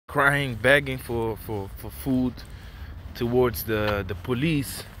crying, begging for food towards the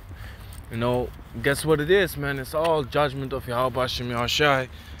police. You know, guess what it is, man? It's all judgment of Yahweh Hashem Yahushai.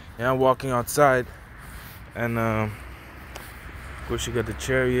 And I'm walking outside, and of course you got the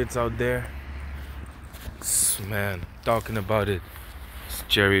chariots out there. Man, talking about it. It's a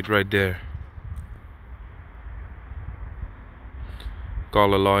chariot right there.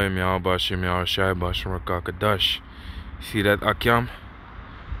 Call Allah Yahweh Hashem Yahushai Bashem Rakakadash. See that, Akyam?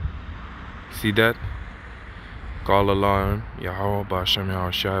 See that? Call Allah Yahweh Bashem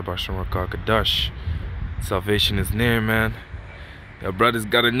Yahushai Bashem Rakakadash. Salvation is near, man. Your brothers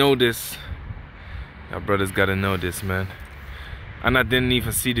gotta know this. Your brothers gotta know this, man. And I didn't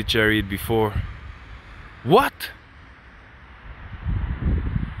even see the chariot before. What?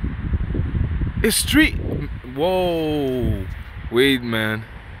 It's street. Whoa. Wait, man.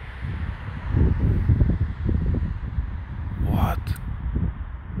 What?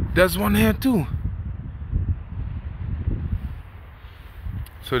 There's one here too.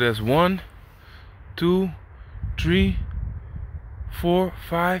 So there's 1, 2, 3, 4,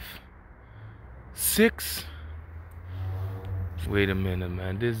 5, 6. Wait a minute,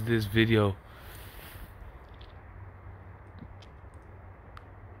 man. This video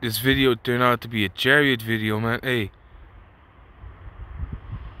turned out to be a chariot video, man. Hey.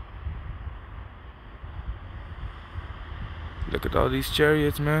 Look at all these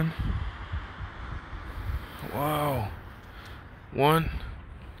chariots, man. Wow. 1.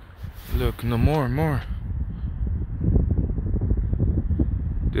 Look, no more.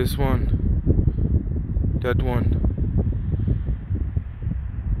 This one. That one.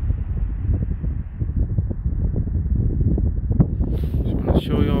 Just want to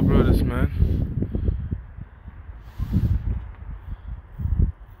show y'all brothers, man.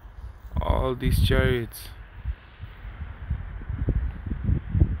 All these chariots.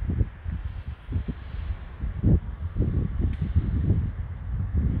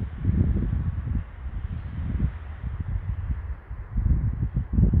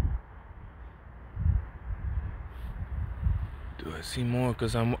 Do I see more?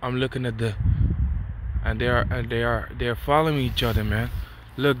 Cause I'm looking at the, and they're following each other, man.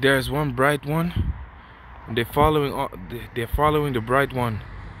 Look, there's one bright one. And they're following the bright one.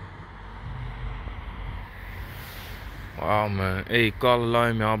 Wow, man. Hey, call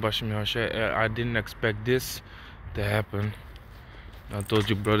Allah, I didn't expect this to happen. I told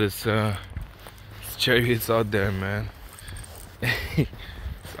you, brothers, chariots out there, man.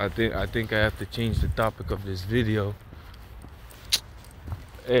 I think I have to change the topic of this video.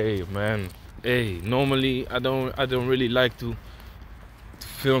 Hey, man. Hey, normally I don't really like to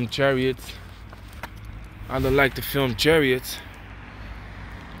film chariots. I don't like to film chariots.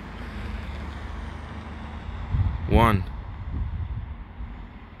 1,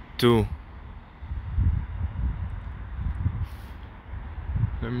 2.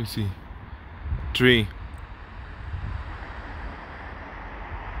 Let me see. 3.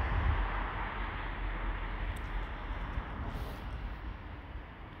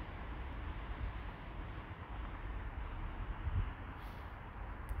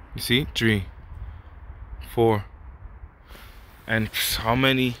 You see? 3, 4. And how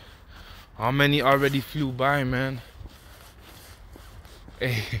many already flew by, man?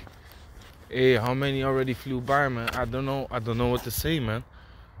 Hey, how many already flew by, man? I don't know what to say, man.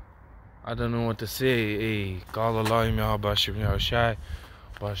 I don't know what to say. Hey, call Allah Bashem Yahushai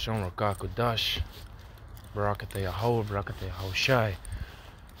Bashem Rakakadash Barakata Yahweh Barakata Yahushai.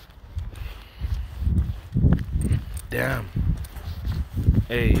 Damn.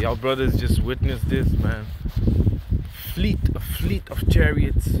 Hey, y'all brothers just witnessed this, man. A fleet of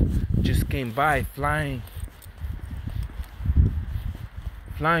chariots just came by, flying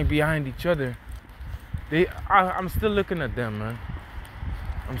behind each other. I'm still looking at them, man.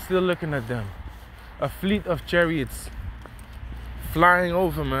 I'm still looking at them. A fleet of chariots flying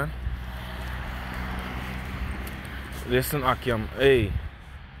over, man. Listen, Akyam. Hey,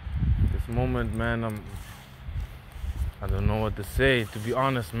 this moment, man, I don't know what to say, to be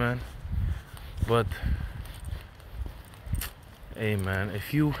honest, man. But hey, man,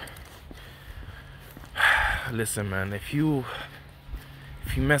 if you listen, man, if you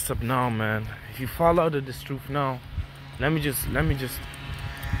mess up now, man, if you fall out of this truth now, let me just change the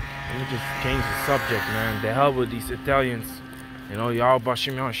subject, man. The hell with these Italians. You know, Yahweh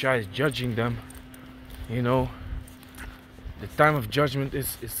Bashem Yahushai is judging them. You know, the time of judgment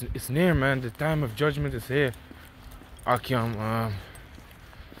is near, man. The time of judgment is here. Akyam,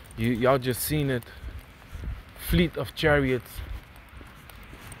 y'all just seen it. Fleet of chariots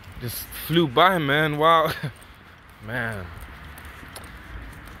just flew by, man. Wow. Man,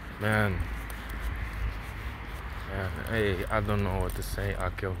 Man. Man, hey, I don't know what to say.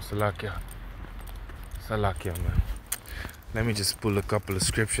 Akim, Salakia. Salakia, man. Let me just pull a couple of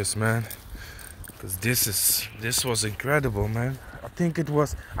scriptures, man. Because this was incredible, man. I think it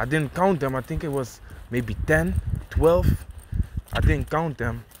was, I didn't count them. I think it was maybe 10, 12. I didn't count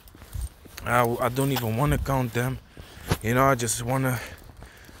them. I don't even want to count them. You know, I just want to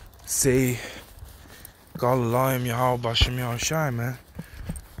say, Call Allah Yahweh Bashim Yahushai, man.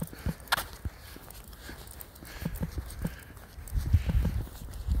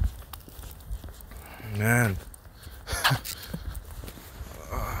 Man.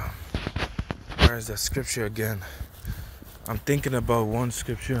 Where's that scripture again? I'm thinking about one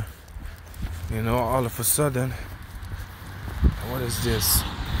scripture. You know, all of a sudden, what is this?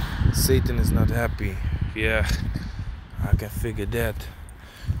 Satan is not happy. Yeah, I can figure that.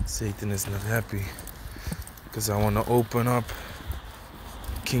 Satan is not happy. Because I want to open up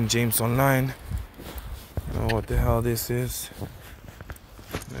King James Online. I don't know what the hell this is.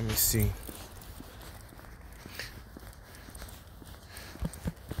 Let me see.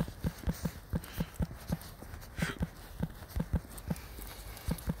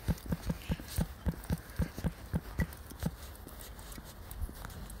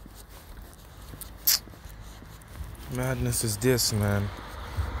 Madness is this, man.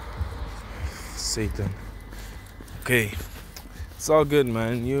 Satan. Okay, it's all good,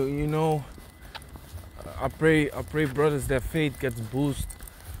 man. You know, I pray brothers that faith gets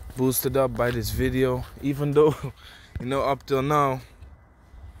boosted up by this video. Even though, you know, up till now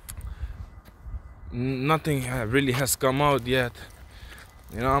nothing really has come out yet.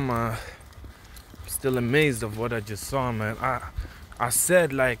 You know, I'm still amazed of what I just saw, man. I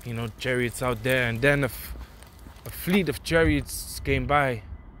said, like, you know, chariots out there, and then a fleet of chariots came by.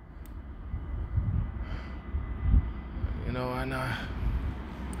 You know, and I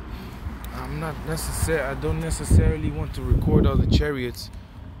don't necessarily want to record all the chariots,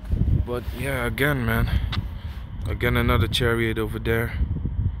 but yeah, again, man, again another chariot over there.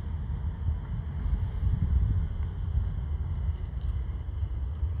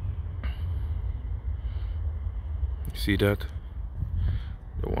 You see that?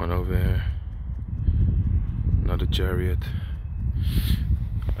 The one over here, another chariot.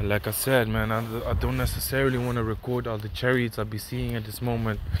 And like I said, man, I don't necessarily want to record all the chariots I'll be seeing at this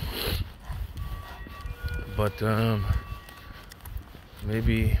moment. But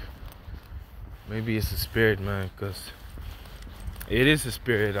maybe it's a spirit, man, because it is a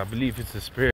spirit. I believe it's a spirit.